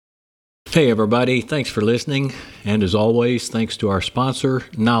Hey everybody, thanks for listening. And as always, thanks to our sponsor,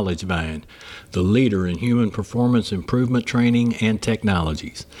 Knowledge Bind, the leader in human performance improvement training and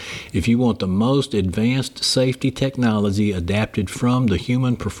technologies. If you want the most advanced safety technology adapted from the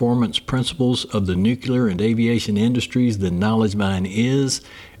human performance principles of the nuclear and aviation industries, then Knowledge Bind is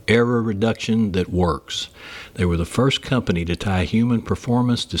error reduction that works. They were the first company to tie human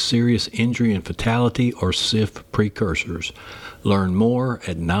performance to serious injury and fatality, or SIF precursors. Learn more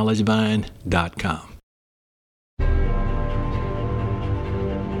at knowledgebind.com.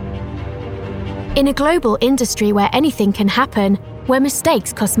 In a global industry where anything can happen, where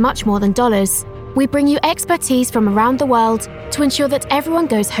mistakes cost much more than dollars, we bring you expertise from around the world to ensure that everyone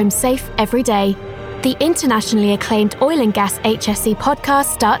goes home safe every day. The internationally acclaimed Oil and Gas HSE podcast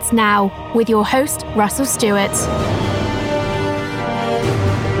starts now with your host, Russell Stewart.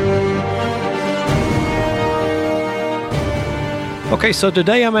 Okay, so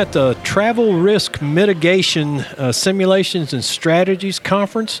today I'm at the Travel Risk Mitigation Simulations and Strategies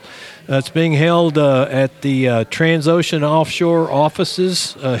Conference. It's being held at the Transocean Offshore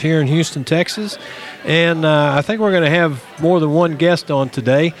offices here in Houston, Texas. And I think we're going to have more than one guest on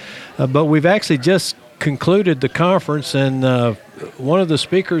today. But we've actually just concluded the conference, and one of the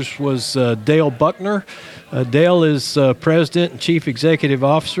speakers was Dale Buckner. Dale is President and Chief Executive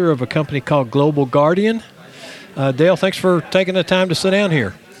Officer of a company called Global Guardian. Dale, thanks for taking the time to sit down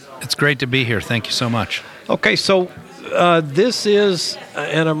here. It's great to be here. Thank you so much. Okay, so this is,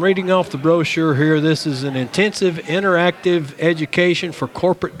 and I'm reading off the brochure here, this is an intensive interactive education for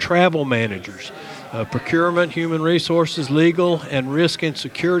corporate travel managers, procurement, human resources, legal, and risk and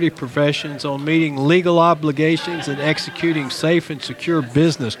security professions on meeting legal obligations and executing safe and secure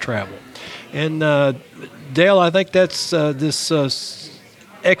business travel. And Dale, I think that's this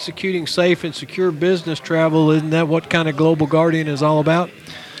executing safe and secure business travel. Isn't that what kind of Global Guardian is all about?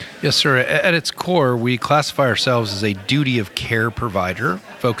 Yes, sir. At its core, we classify ourselves as a duty of care provider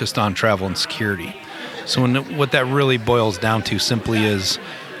focused on travel and security. So what that really boils down to simply is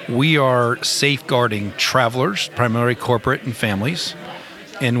we are safeguarding travelers, primarily corporate and families.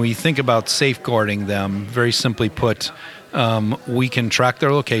 And we think about safeguarding them, very simply put, we can track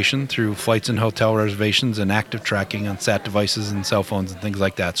their location through flights and hotel reservations and active tracking on SAT devices and cell phones and things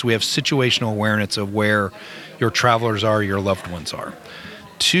like that. So we have situational awareness of where your travelers are, your loved ones are.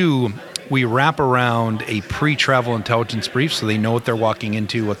 2, we wrap around a pre-travel intelligence brief so they know what they're walking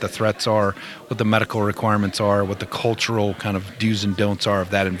into, what the threats are, what the medical requirements are, what the cultural kind of do's and don'ts are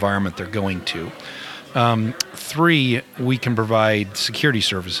of that environment they're going to. 3, we can provide security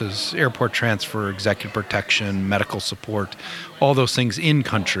services, airport transfer, executive protection, medical support, all those things in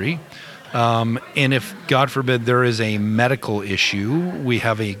country. And if, God forbid, there is a medical issue, we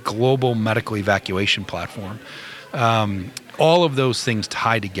have a global medical evacuation platform. All of those things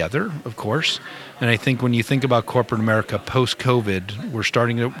tie together, of course. And I think when you think about corporate America post-COVID, we're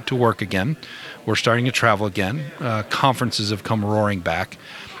starting to work again. We're starting to travel again. Conferences have come roaring back.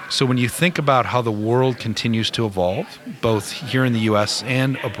 So when you think about how the world continues to evolve, both here in the U.S.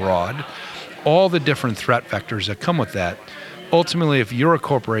 and abroad, all the different threat vectors that come with that, ultimately, if you're a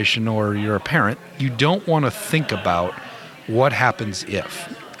corporation or you're a parent, you don't want to think about what happens if.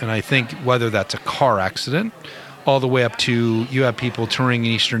 And I think whether that's a car accident, all the way up to you have people touring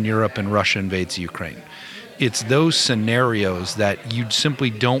in Eastern Europe and Russia invades Ukraine. It's those scenarios that you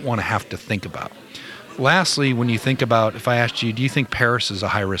simply don't want to have to think about. Lastly, when you think about, if I asked you, do you think Paris is a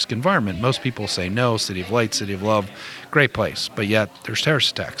high-risk environment? Most people say no, City of Light, City of Love, great place. But yet there's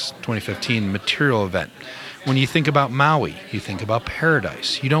terrorist attacks, 2015 material event. When you think about Maui, you think about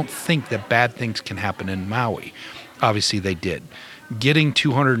paradise. You don't think that bad things can happen in Maui. Obviously they did. Getting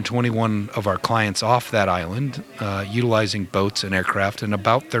 221 of our clients off that island, utilizing boats and aircraft in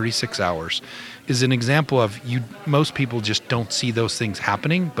about 36 hours, is an example of most people just don't see those things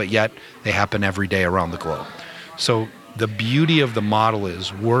happening, but yet they happen every day around the globe. So the beauty of the model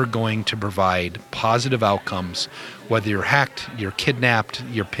is we're going to provide positive outcomes, whether you're hacked, you're kidnapped,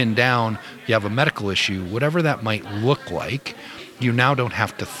 you're pinned down, you have a medical issue, whatever that might look like, you now don't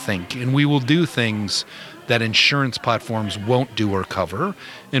have to think. And we will do things that insurance platforms won't do or cover,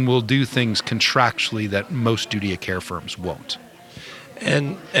 and we'll do things contractually that most duty of care firms won't.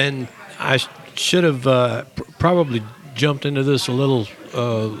 And I should have probably jumped into this a little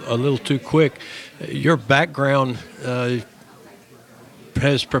too quick. Your background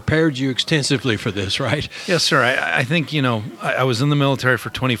has prepared you extensively for this, right? Yes, sir. I think, I was in the military for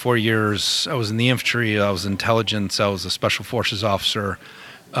 24 years. I was in the infantry. I was intelligence. I was a special forces officer.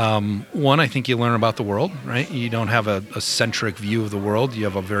 One, I think you learn about the world, right? You don't have a centric view of the world. You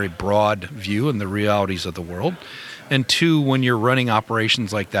have a very broad view and the realities of the world. And two, when you're running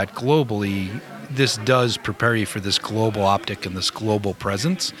operations like that globally, this does prepare you for this global optic and this global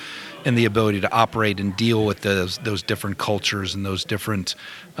presence and the ability to operate and deal with those different cultures and those different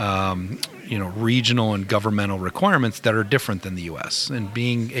regional and governmental requirements that are different than the U.S. And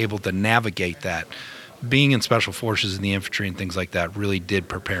being able to navigate that, being in special forces in the infantry and things like that really did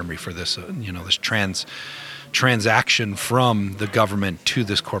prepare me for this, this transaction from the government to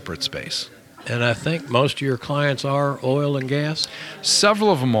this corporate space. And I think most of your clients are oil and gas? Several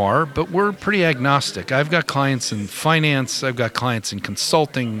of them are, but we're pretty agnostic. I've got clients in finance, I've got clients in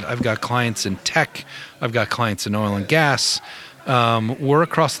consulting, I've got clients in tech, I've got clients in oil and gas. We're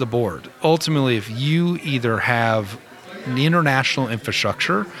across the board. Ultimately, if you either have an international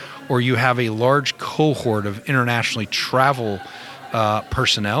infrastructure or you have a large cohort of internationally travel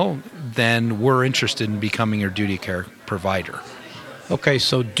personnel, then we're interested in becoming your duty care provider. Okay,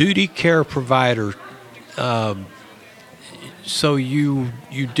 so duty care provider. So you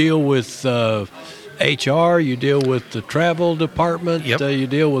deal with HR, you deal with the travel department, Yep. You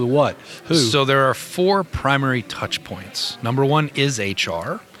deal with what? Who? So there are 4 primary touch points. Number 1 is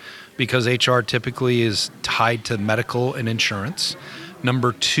HR, because HR typically is tied to medical and insurance.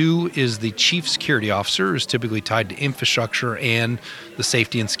 Number 2 is the chief security officer, who's typically tied to infrastructure and the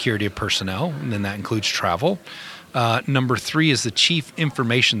safety and security of personnel, and then that includes travel. Number 3 is the chief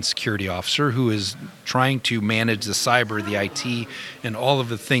information security officer, who is trying to manage the cyber, the IT, and all of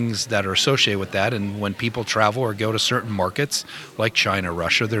the things that are associated with that. And when people travel or go to certain markets like China,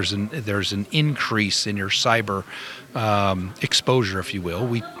 Russia, there's an increase in your cyber exposure, if you will.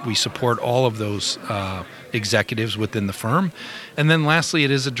 We support all of those executives within the firm. And then lastly,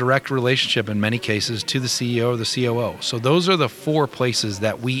 it is a direct relationship in many cases to the CEO or the COO. So those are the 4 places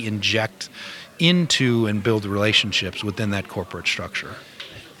that we inject into and build relationships within that corporate structure.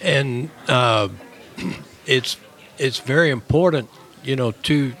 And it's very important,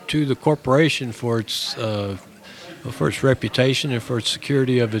 to the corporation for its reputation and for its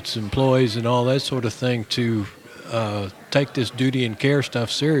security of its employees and all that sort of thing to take this duty and care stuff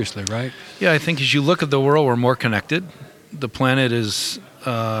seriously, right? Yeah, I think as you look at the world, we're more connected. The planet is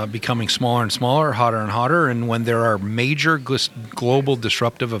becoming smaller and smaller, hotter and hotter, and when there are major global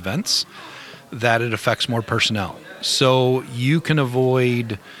disruptive events, that it affects more personnel. So you can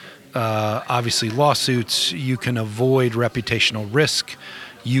avoid, obviously, lawsuits. You can avoid reputational risk.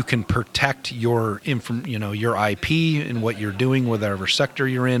 You can protect your IP and what you're doing, whatever sector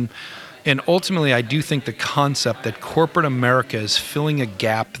you're in. And ultimately, I do think the concept that corporate America is filling a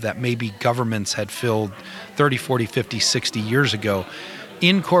gap that maybe governments had filled 30, 40, 50, 60 years ago.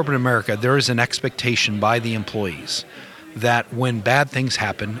 In corporate America, there is an expectation by the employees that when bad things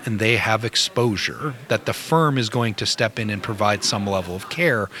happen and they have exposure, that the firm is going to step in and provide some level of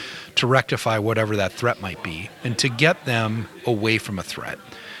care to rectify whatever that threat might be and to get them away from a threat.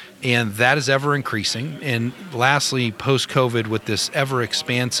 And that is ever increasing. And lastly, post-COVID, with this ever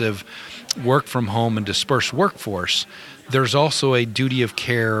expansive work from home and dispersed workforce, there's also a duty of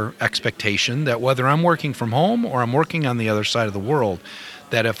care expectation that whether I'm working from home or I'm working on the other side of the world,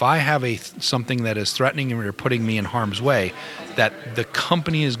 that if I have something that is threatening or putting me in harm's way, that the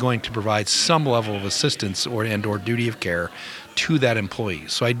company is going to provide some level of assistance or duty of care to that employee.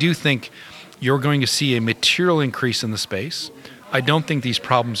 So I do think you're going to see a material increase in the space. I don't think these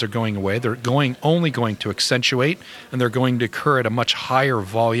problems are going away. They're only going to accentuate, and they're going to occur at a much higher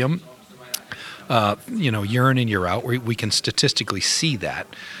volume, year in and year out. We can statistically see that.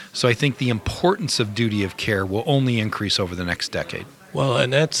 So I think the importance of duty of care will only increase over the next decade. Well,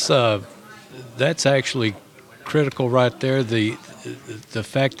 and that's actually critical right there. The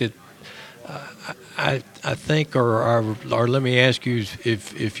fact that I think, or let me ask you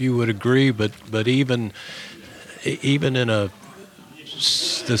if you would agree, but even in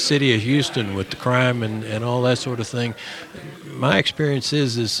the city of Houston with the crime and all that sort of thing, my experience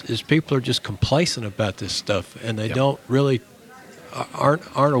is people are just complacent about this stuff, and they don't really aren't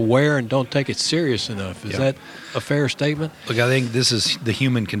aware and don't take it serious enough. Is that a fair statement? Look, I think this is the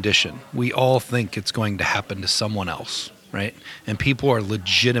human condition. We all think it's going to happen to someone else, right? And people are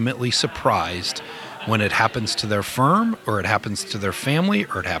legitimately surprised when it happens to their firm or it happens to their family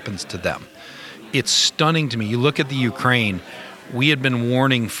or it happens to them. It's stunning to me. You look at the Ukraine. We had been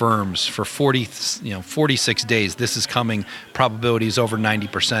warning firms for 46 days. This is coming. Probability is over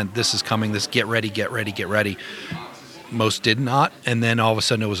 90%. This is coming. This, get ready, get ready, get ready. Most did not, and then all of a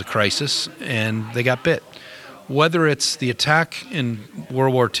sudden it was a crisis, and they got bit. Whether it's the attack in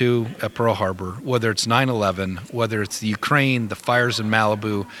World War II at Pearl Harbor, whether it's 9/11, whether it's the Ukraine, the fires in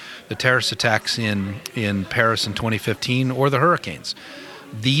Malibu, the terrorist attacks in Paris in 2015, or the hurricanes,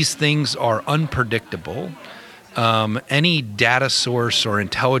 these things are unpredictable. Any data source or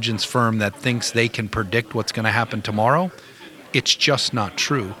intelligence firm that thinks they can predict what's going to happen tomorrow, it's just not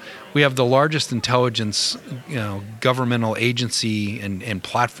true. We have the largest intelligence, governmental agency and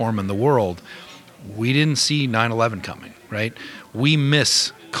platform in the world. We didn't see 9/11 coming, right? We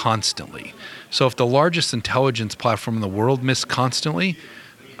miss constantly. So if the largest intelligence platform in the world miss constantly,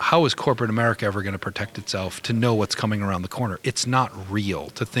 how is corporate America ever going to protect itself to know what's coming around the corner? It's not real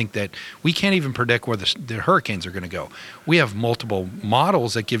to think that we can't even predict where the hurricanes are going to go. We have multiple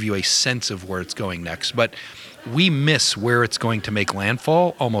models that give you a sense of where it's going next, but we miss where it's going to make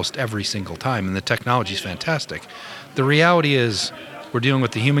landfall almost every single time, and the technology is fantastic. The reality is we're dealing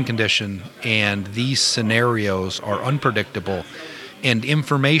with the human condition, and these scenarios are unpredictable, and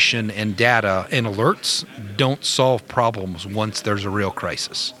information and data and alerts don't solve problems once there's a real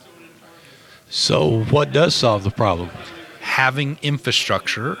crisis. So what does solve the problem? Having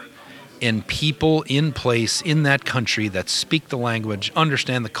infrastructure and people in place in that country that speak the language,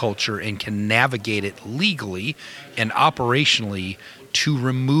 understand the culture, and can navigate it legally and operationally to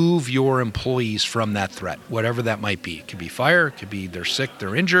remove your employees from that threat, whatever that might be. It could be fire, it could be they're sick,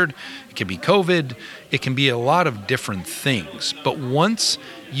 they're injured, it could be COVID, it can be a lot of different things. But once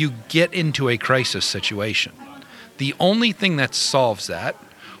you get into a crisis situation, the only thing that solves that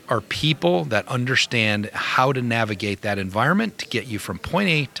are people that understand how to navigate that environment to get you from point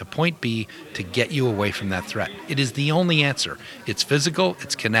A to point B to get you away from that threat. It is the only answer. It's physical,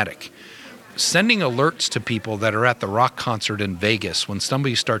 it's kinetic. Sending alerts to people that are at the rock concert in Vegas when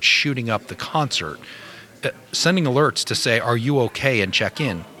somebody starts shooting up the concert, sending alerts to say, are you okay, and check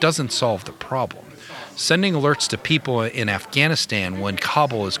in, doesn't solve the problem. Sending alerts to people in Afghanistan when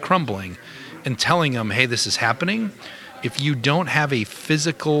Kabul is crumbling and telling them, hey, this is happening, if you don't have a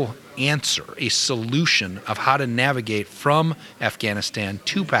physical answer, a solution of how to navigate from Afghanistan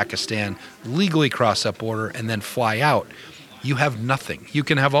to Pakistan, legally cross that border, and then fly out, you have nothing. You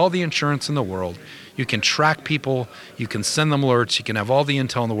can have all the insurance in the world, you can track people, you can send them alerts, you can have all the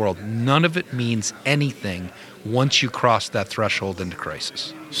intel in the world. None of it means anything once you cross that threshold into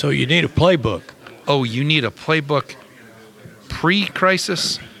crisis. So you need a playbook. Oh, you need a playbook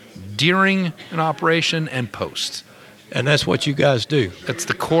pre-crisis, during an operation, and post. And that's what you guys do. That's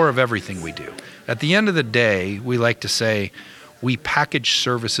the core of everything we do. At the end of the day, we like to say we package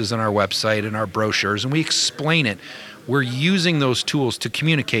services on our website and our brochures, and we explain it. We're using those tools to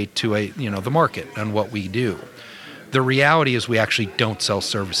communicate to the market on what we do. The reality is we actually don't sell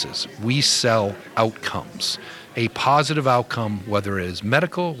services. We sell outcomes. A positive outcome, whether it is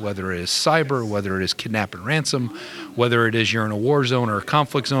medical, whether it is cyber, whether it is kidnap and ransom, whether it is you're in a war zone or a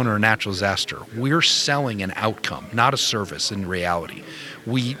conflict zone or a natural disaster. We're selling an outcome, not a service in reality.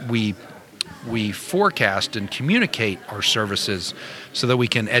 We forecast and communicate our services so that we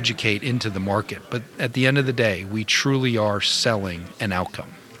can educate into the market. But at the end of the day, we truly are selling an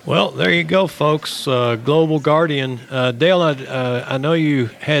outcome. Well, there you go, folks. Global Guardian. Dale, I know you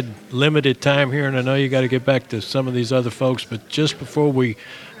had limited time here, and I know you got to get back to some of these other folks. But just before we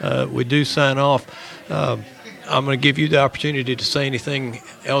do sign off, I'm going to give you the opportunity to say anything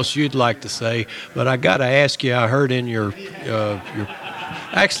else you'd like to say. But I got to ask you. I heard in your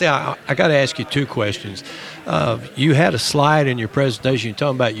actually, I got to ask you two questions. You had a slide in your presentation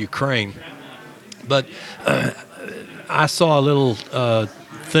talking about Ukraine, but I saw a little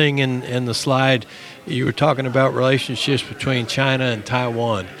thing in the slide. You were talking about relationships between China and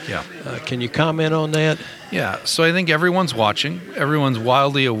Taiwan. Yeah. Can you comment on that? Yeah. So I think everyone's watching. Everyone's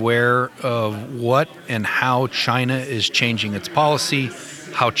wildly aware of what and how China is changing its policy,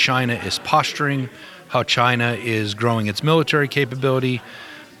 how China is posturing, how China is growing its military capability.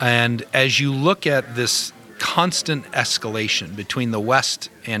 And as you look at this constant escalation between the West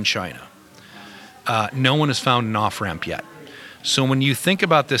and China, no one has found an off-ramp yet. So when you think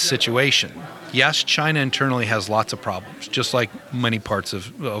about this situation, yes, China internally has lots of problems, just like many parts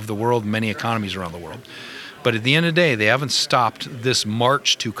of the world, many economies around the world. But at the end of the day, they haven't stopped this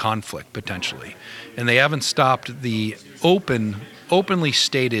march to conflict, potentially. And they haven't stopped the openly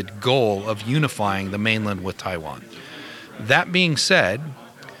stated goal of unifying the mainland with Taiwan. That being said,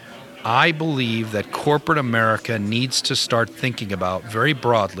 I believe that corporate America needs to start thinking about, very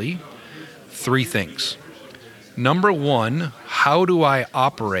broadly, three things. Number one, how do I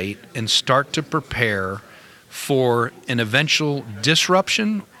operate and start to prepare for an eventual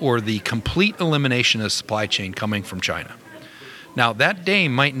disruption or the complete elimination of the supply chain coming from China? Now, that day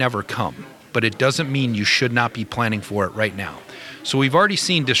might never come, but it doesn't mean you should not be planning for it right now. So we've already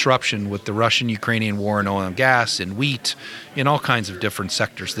seen disruption with the Russian-Ukrainian war in oil and gas, in wheat, in all kinds of different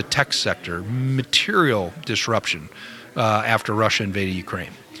sectors, the tech sector, material disruption after Russia invaded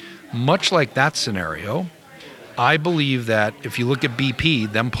Ukraine. Much like that scenario, I believe that if you look at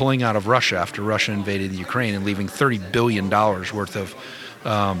BP, them pulling out of Russia after Russia invaded the Ukraine and leaving $30 billion worth of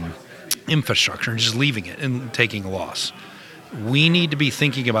infrastructure and just leaving it and taking a loss. We need to be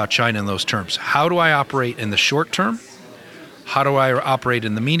thinking about China in those terms. How do I operate in the short term? How do I operate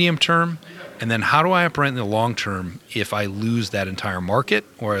in the medium term? And then how do I operate in the long term if I lose that entire market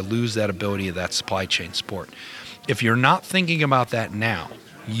or I lose that ability of that supply chain support? If you're not thinking about that now,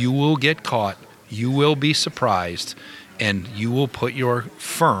 you will get caught, you will be surprised, and you will put your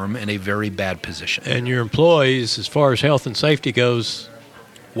firm in a very bad position. And your employees, as far as health and safety goes,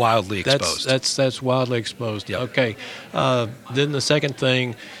 wildly exposed. That's wildly exposed. Yep. Okay. Then the second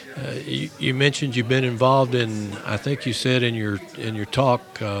thing, you mentioned you've been involved in, I think you said in your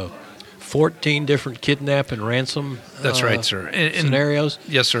talk, 14 different kidnap and ransom. That's right, sir. Scenarios.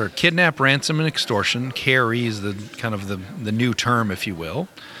 Yes, sir. Kidnap, ransom, and extortion. KRE is the kind of the new term, if you will.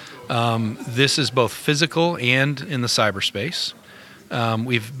 This is both physical and in the cyberspace.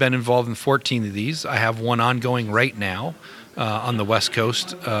 We've been involved in 14 of these. I have one ongoing right now on the West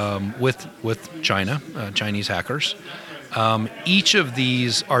Coast with China, Chinese hackers. Each of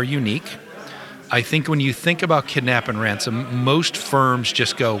these are unique. I think when you think about kidnap and ransom, most firms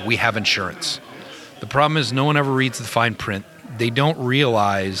just go, we have insurance. The problem is no one ever reads the fine print. They don't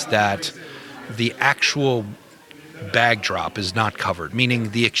realize that the actual bag drop is not covered,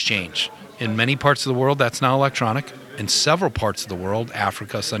 meaning the exchange. In many parts of the world, that's now electronic. In several parts of the world,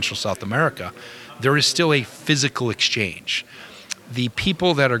 Africa, Central South America, there is still a physical exchange. The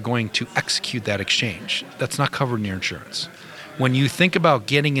people that are going to execute that exchange, that's not covered in your insurance. When you think about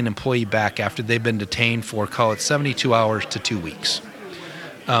getting an employee back after they've been detained for, call it 72 hours to 2 weeks,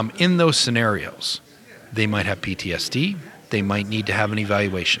 in those scenarios, they might have PTSD, they might need to have an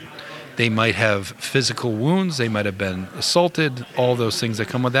evaluation. They might have physical wounds, they might have been assaulted, all those things that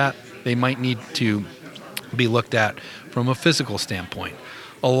come with that. They might need to be looked at from a physical standpoint.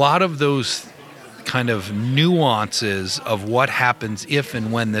 A lot of those kind of nuances of what happens if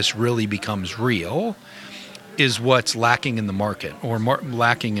and when this really becomes real is what's lacking in the market or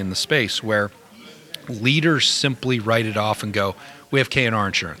lacking in the space, where leaders simply write it off and go, we have K&R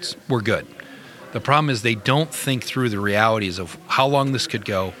insurance, we're good. The problem is they don't think through the realities of how long this could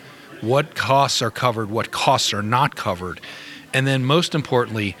go, what costs are covered, what costs are not covered, and then most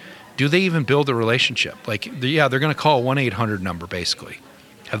importantly, do they even build a relationship? Like, they're going to call a 1-800 number basically.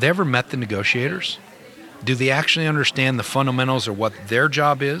 Have they ever met the negotiators? Do they actually understand the fundamentals of what their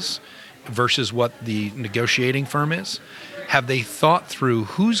job is versus what the negotiating firm is? Have they thought through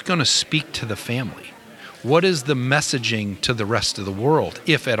who's going to speak to the family? What is the messaging to the rest of the world,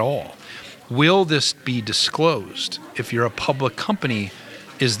 if at all? Will this be disclosed? If you're a public company,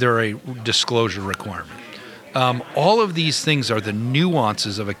 is there a disclosure requirement? All of these things are the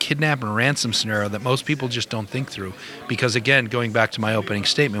nuances of a kidnap and ransom scenario that most people just don't think through. Because again, going back to my opening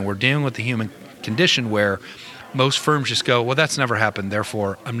statement, we're dealing with the human condition where most firms just go, well, that's never happened,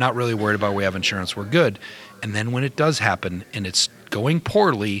 therefore I'm not really worried about we have insurance, we're good. And then when it does happen and it's going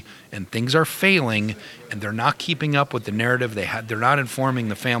poorly and things are failing and they're not keeping up with the narrative, they're not informing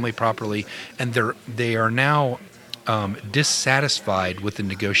the family properly, and they are now dissatisfied with the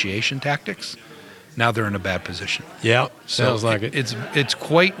negotiation tactics, now they're in a bad position. Yeah, So sounds like it. It's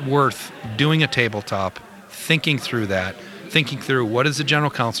quite worth doing a tabletop, thinking through that, thinking through what is the general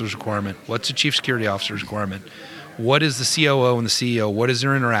counsel's requirement, what's the chief security officer's requirement, what is the COO and the CEO, what is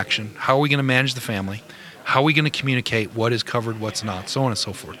their interaction, how are we going to manage the family, how are we going to communicate what is covered, what's not, so on and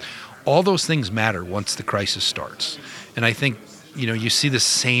so forth. All those things matter once the crisis starts. And I think, you see the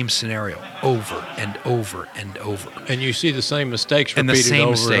same scenario over and over and over. And you see the same mistakes And the repeated same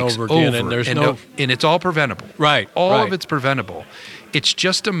over mistakes and over again, and there's and it's all preventable. Right. All right. of it's preventable. It's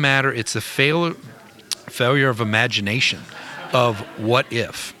just a matter, it's a failure of imagination of what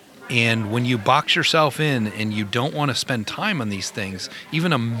if. And when you box yourself in and you don't want to spend time on these things,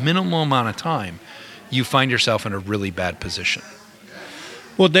 even a minimal amount of time, you find yourself in a really bad position.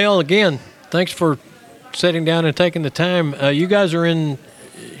 Well, Dale, again, thanks for sitting down and taking the time. You guys you're in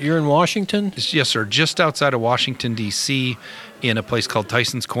Washington? Yes, sir. Just outside of Washington, D.C., in a place called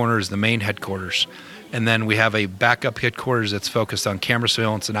Tyson's Corner is the main headquarters. And then we have a backup headquarters that's focused on camera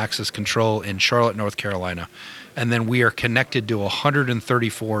surveillance and access control in Charlotte, North Carolina. And then we are connected to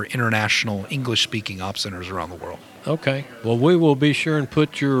 134 international English-speaking op centers around the world. Okay. Well, we will be sure and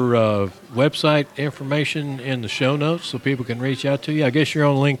put your website information in the show notes so people can reach out to you. I guess you're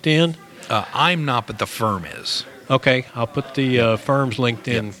on LinkedIn? I'm not, but the firm is. Okay. I'll put the firm's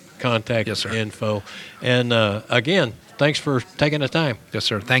LinkedIn contact info. And again, thanks for taking the time. Yes,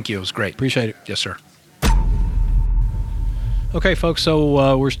 sir. Thank you. It was great. Appreciate it. Yes, sir. Okay, folks,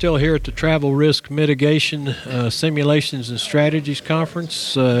 so we're still here at the Travel Risk Mitigation Simulations and Strategies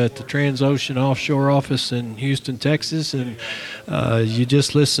Conference at the Transocean Offshore Office in Houston, Texas. And you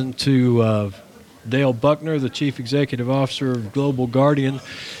just listened to Dale Buckner, the Chief Executive Officer of Global Guardian,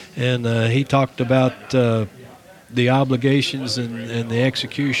 and he talked about the obligations and the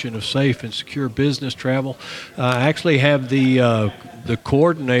execution of safe and secure business travel. I actually have the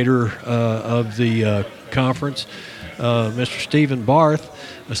coordinator of the conference, Mr. Stephen Barth.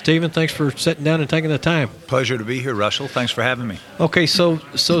 Stephen, thanks for sitting down and taking the time. Pleasure to be here, Russell. Thanks for having me. Okay, so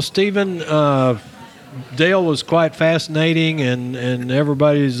Stephen, Dale was quite fascinating, and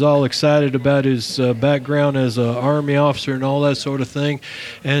everybody's all excited about his background as an Army officer and all that sort of thing.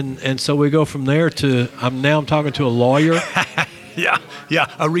 And so we go from there to I'm talking to a lawyer. Yeah,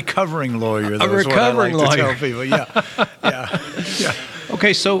 a recovering lawyer. A recovering lawyer. To tell people. Yeah.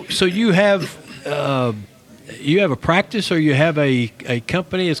 Okay, so you have a practice, or you have a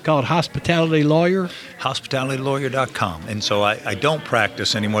company. It's called Hospitality Lawyer. HospitalityLawyer.com. And so I don't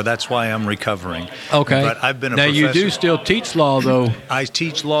practice anymore. That's why I'm recovering. Okay. But I've been a now professor. You do still teach law, though. I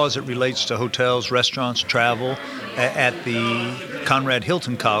teach law as it relates to hotels, restaurants, travel at the Conrad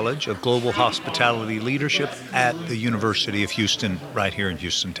Hilton College of Global Hospitality Leadership at the University of Houston, right here in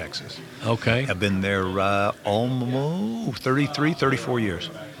Houston, Texas. Okay. I've been there almost 34 years.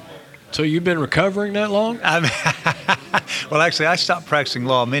 So you've been recovering that long? Well, actually, I stopped practicing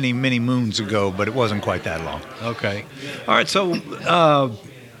law many, many moons ago, but it wasn't quite that long. Okay. All right, so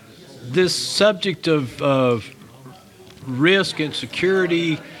this subject of risk and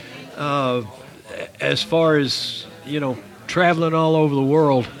security, as far as, traveling all over the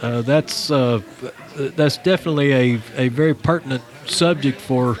world, that's definitely a very pertinent subject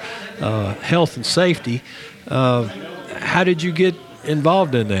for health and safety. How did you get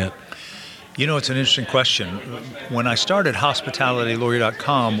involved in that? It's an interesting question. When I started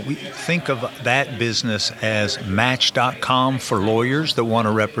HospitalityLawyer.com, we think of that business as Match.com for lawyers that want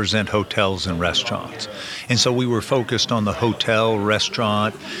to represent hotels and restaurants. And so we were focused on the hotel,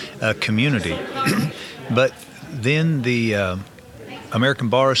 restaurant community. But then the American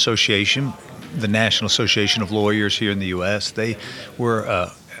Bar Association, the National Association of Lawyers here in the U.S., they were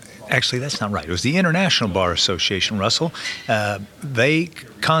actually, that's not right. It was the International Bar Association, Russell. They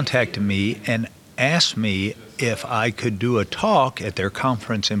contacted me and asked me if I could do a talk at their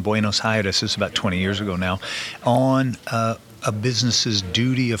conference in Buenos Aires, this is about 20 years ago now, on a business's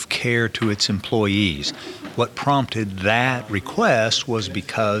duty of care to its employees. What prompted that request was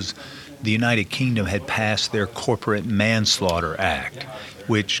because the United Kingdom had passed their Corporate Manslaughter Act,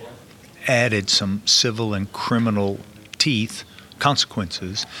 which added some civil and criminal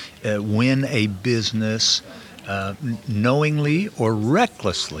consequences when a business knowingly or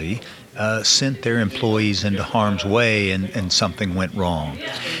recklessly sent their employees into harm's way and something went wrong.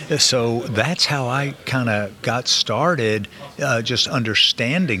 So that's how I kind of got started just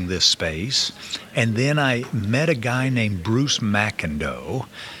understanding this space. And then I met a guy named Bruce McIndoe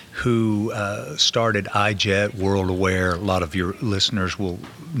who started iJet, World Aware. A lot of your listeners will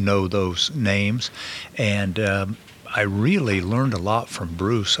know those names. And I really learned a lot from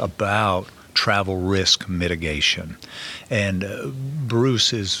Bruce about travel risk mitigation. And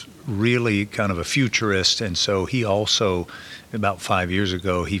Bruce is really kind of a futurist, and so he also, about 5 years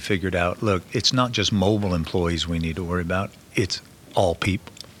ago, he figured out, look, it's not just mobile employees we need to worry about, it's all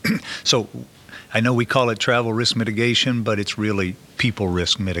people. So I know we call it travel risk mitigation, but it's really people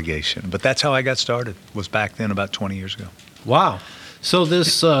risk mitigation. But that's how I got started, was back then about 20 years ago. Wow. So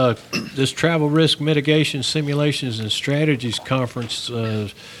this this Travel Risk Mitigation Simulations and Strategies Conference,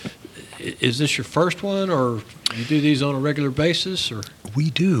 is this your first one, or you do these on a regular basis? Or we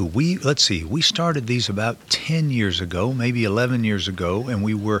do. Let's see. We started these about 10 years ago, maybe 11 years ago, and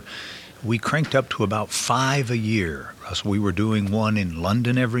we cranked up to about 5 a year. So we were doing one in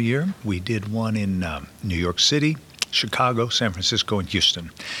London every year. We did one in New York City, Chicago, San Francisco, and Houston,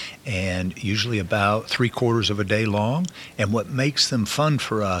 and usually about 3/4 of a day long. And what makes them fun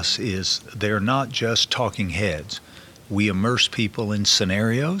for us is they're not just talking heads. We immerse people in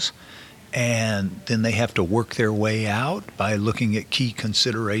scenarios, and then they have to work their way out by looking at key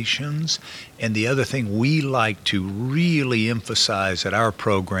considerations. And the other thing we like to really emphasize at our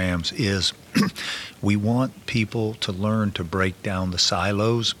programs is we want people to learn to break down the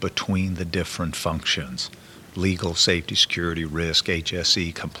silos between the different functions: legal, safety, security, risk,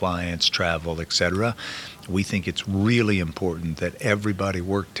 HSE, compliance, travel, etc. We think it's really important that everybody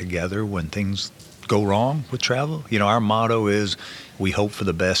work together when things go wrong with travel. Our motto is we hope for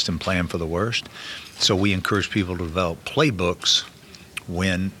the best and plan for the worst. So we encourage people to develop playbooks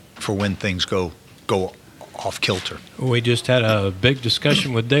when things go off kilter. We just had a big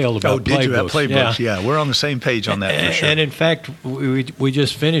discussion with Dale about did you have playbooks? playbooks? Yeah, we're on the same page on that for sure. And in fact, we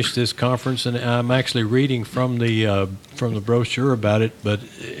just finished this conference, and I'm actually reading from the brochure about it. But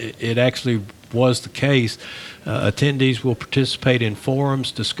it actually was the case. Attendees will participate in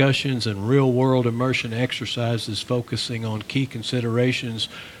forums, discussions, and real-world immersion exercises focusing on key considerations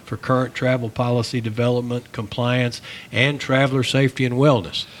for current travel policy development, compliance, and traveler safety and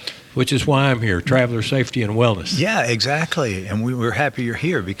wellness, which is why I'm here, traveler safety and wellness. Yeah, exactly. And we're happy you're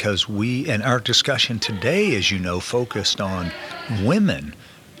here because and our discussion today, as you know, focused on women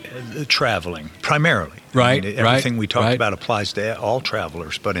traveling primarily. Right, everything we talked right. about applies to all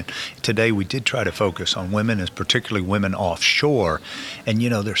travelers, but today we did try to focus on women, and particularly women offshore. And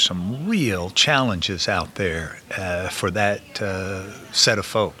there's some real challenges out there for that set of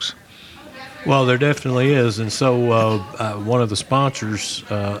folks. Well, there definitely is. And so one of the sponsors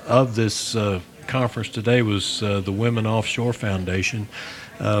of this conference today was the Women Offshore Foundation,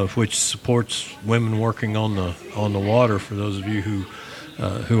 which supports women working on the water, for those of you who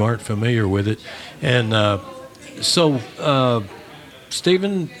aren't familiar with it. And so,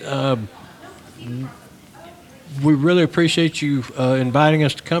 Stephen, we really appreciate you inviting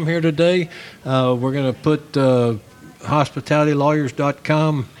us to come here today. We're going to put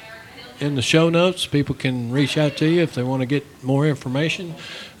hospitalitylawyers.com in the show notes. People can reach out to you if they want to get more information.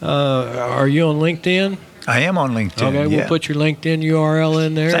 Are you on LinkedIn? I am on LinkedIn. Okay, yeah. We'll put your LinkedIn URL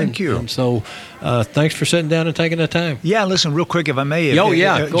in there. Thank you. And so thanks for sitting down and taking the time. Yeah, listen, real quick, if I may. Go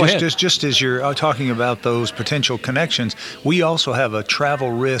ahead. Just as you're talking about those potential connections, we also have a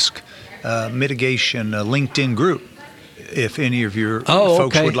travel risk mitigation LinkedIn group, if any of your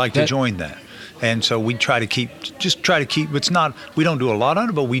folks would like to join that. And so we try to keep, it's not, we don't do a lot on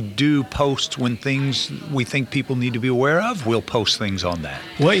it, but we do post when things we think people need to be aware of. We'll post things on that.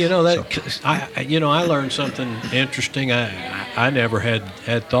 Well, I learned something interesting. I never had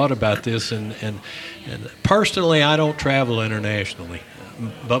thought about this, and personally, I don't travel internationally,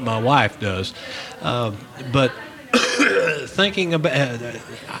 but my wife does. But thinking about,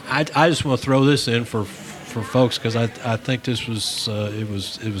 I just want to throw this in for folks, because I think this was it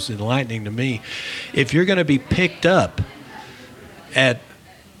was enlightening to me. If you're going to be picked up at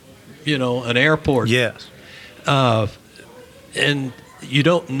an airport, yes, and you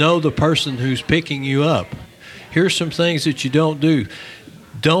don't know the person who's picking you up, here's some things that you don't do.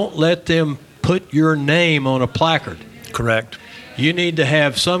 Don't let them put your name on a placard. Correct. You need to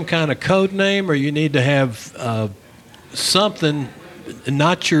have some kind of code name, or you need to have something.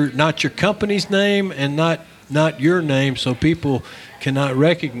 Not your company's name, and not your name, so people cannot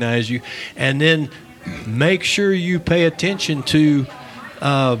recognize you. And then make sure you pay attention to.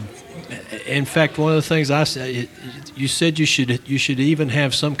 In fact, one of the things I said, you said you should even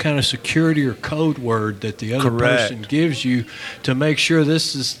have some kind of security or code word that the other person gives you to make sure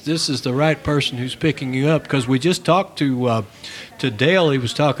this is the right person who's picking you up. Because we just talked to Dale. He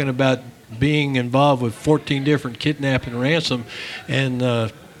was talking about being involved with 14 different kidnap and ransom, and I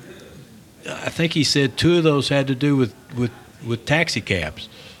think he said 2 of those had to do with taxi cabs.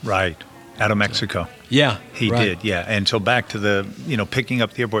 Right, out of Mexico. Yeah, he did. Yeah, and so back to the picking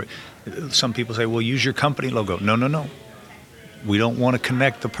up the airport. Some people say, well, use your company logo. No. We don't want to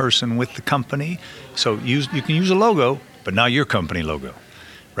connect the person with the company, so you can use a logo, but not your company logo.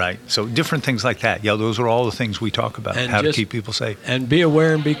 Right. So different things like that. Yeah, those are all the things we talk about, and how to keep people safe. And be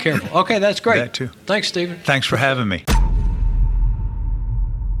aware and be careful. Okay, that's great. That too. Thanks, Stephen. Thanks for having me.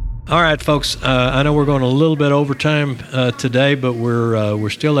 All right, folks. I know we're going a little bit overtime today, but we're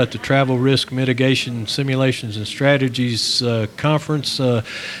still at the Travel Risk Mitigation Simulations and Strategies Conference,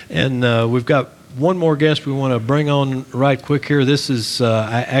 and we've got one more guest we want to bring on right quick here. This is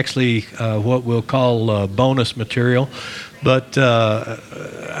actually what we'll call bonus material. But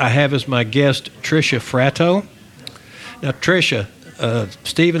I have as my guest Tricia Fratto. Now, Tricia,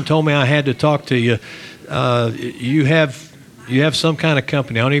 Stephen told me I had to talk to you. You have some kind of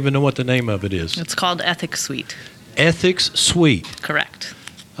company. I don't even know what the name of it is. It's called Ethics Suite. Ethics Suite. Correct.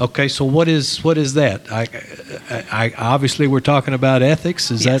 Okay, so what is that? I obviously we're talking about ethics.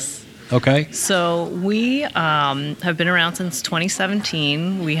 Is yes. that okay? So we have been around since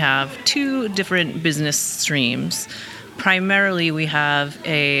 2017. We have 2 different business streams. Primarily, we have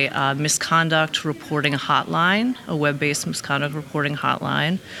a misconduct reporting hotline, a web-based misconduct reporting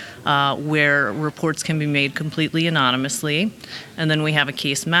hotline, where reports can be made completely anonymously. And then we have a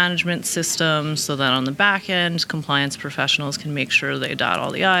case management system so that on the back end, compliance professionals can make sure they dot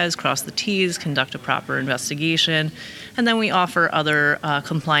all the I's, cross the T's, conduct a proper investigation. And then we offer other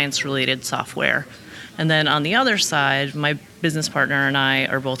compliance-related software. And then on the other side, my business partner and I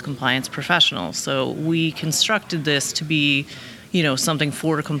are both compliance professionals. So we constructed this to be, something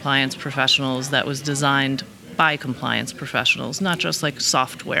for compliance professionals that was designed by compliance professionals, not just like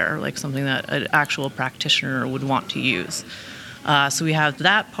software, like something that an actual practitioner would want to use. So we have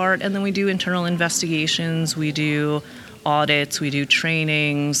that part, and then we do internal investigations, we do audits, we do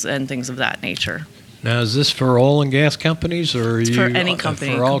trainings, and things of that nature. Now, is this for oil and gas companies, or it's for any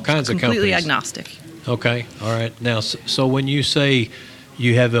company? For all kinds of companies? Completely agnostic. Okay, all right. Now, so when you say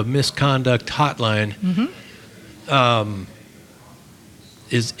you have a misconduct hotline,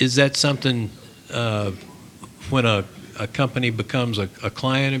 is that something when a company becomes a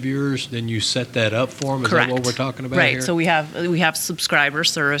client of yours, then you set that up for them? Is Correct. that what we're talking about right. here? So we have subscriber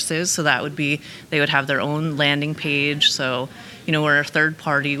services. So that would be, they would have their own landing page. So, we're a third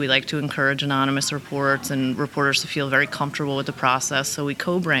party. We like to encourage anonymous reports and reporters to feel very comfortable with the process. So we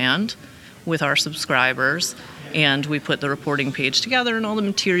co-brand with our subscribers, and we put the reporting page together and all the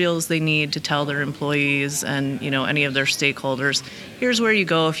materials they need to tell their employees and any of their stakeholders, here's where you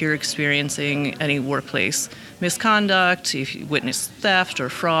go if you're experiencing any workplace misconduct, if you witness theft or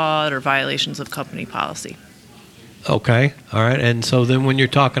fraud or violations of company policy. Okay, all right. And so then when you're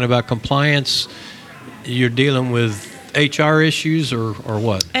talking about compliance, you're dealing with HR issues or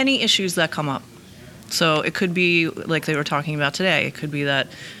what? Any issues that come up. So it could be like they were talking about today. It could be that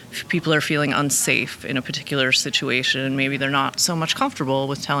people are feeling unsafe in a particular situation. Maybe they're not so much comfortable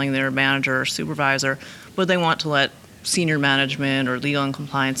with telling their manager or supervisor, but they want to let senior management or legal and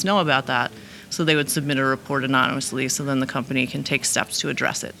compliance know about that. So they would submit a report anonymously, so then the company can take steps to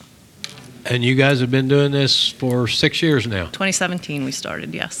address it. And you guys have been doing this for 6 years now? 2017 we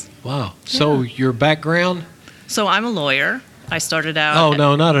started, yes. Wow. So your background? So I'm a lawyer. I started out... Oh,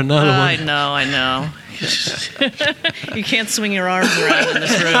 no, not another one. I know. You can't swing your arms around in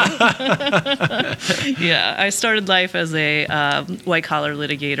this room. Yeah, I started life as a white-collar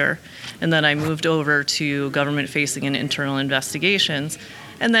litigator, and then I moved over to government-facing and internal investigations.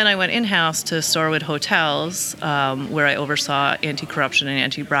 And then I went in-house to Starwood Hotels, where I oversaw anti-corruption and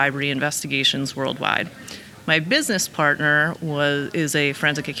anti-bribery investigations worldwide. My business partner is a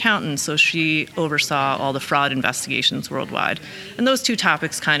forensic accountant, so she oversaw all the fraud investigations worldwide. And those two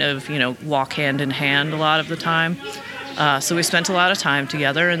topics kind of, walk hand in hand a lot of the time. So we spent a lot of time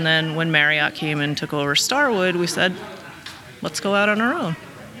together, and then when Marriott came and took over Starwood, we said, let's go out on our own.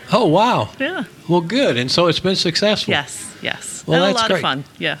 Oh, wow. Yeah. Well, good. And so it's been successful. Yes. Well, and that's a lot great. of fun,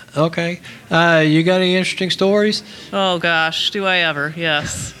 yeah. Okay. You got any interesting stories? Oh, gosh, do I ever?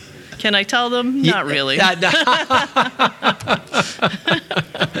 Yes. Can I tell them? Not really.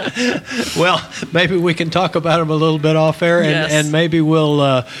 Well, maybe we can talk about them a little bit off air, and maybe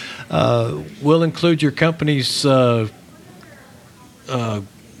we'll include your company's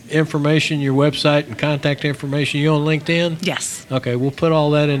information, your website, and contact information. You on LinkedIn? Yes. Okay, we'll put all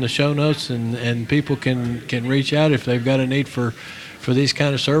that in the show notes, and people can reach out if they've got a need for these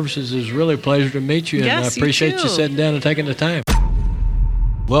kind of services. It's really a pleasure to meet you, and I appreciate you sitting down and taking the time.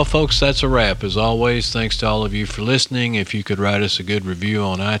 Well, folks, that's a wrap. As always, thanks to all of you for listening. If you could write us a good review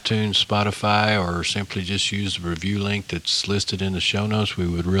on iTunes, Spotify, or simply just use the review link that's listed in the show notes, we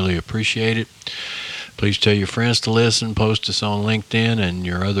would really appreciate it. Please tell your friends to listen, post us on LinkedIn and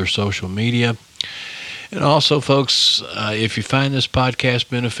your other social media. And also, folks, if you find this podcast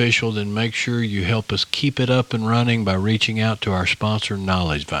beneficial, then make sure you help us keep it up and running by reaching out to our sponsor,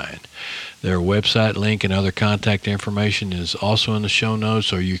 Knowledge Vine. Their website link and other contact information is also in the show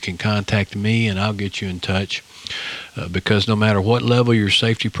notes, or you can contact me and I'll get you in touch. Because no matter what level your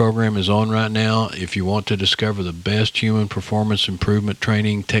safety program is on right now, if you want to discover the best human performance improvement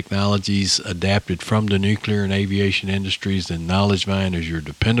training technologies adapted from the nuclear and aviation industries, then Knowledge Vine is your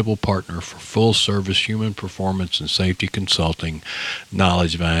dependable partner for full-service human performance and safety consulting.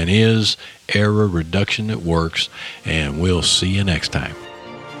 Knowledge Vine is error reduction that works, and we'll see you next time.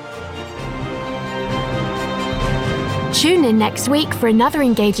 Tune in next week for another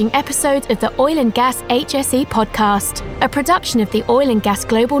engaging episode of the Oil and Gas HSE podcast, a production of the Oil and Gas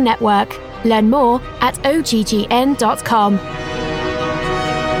Global Network. Learn more at oggn.com.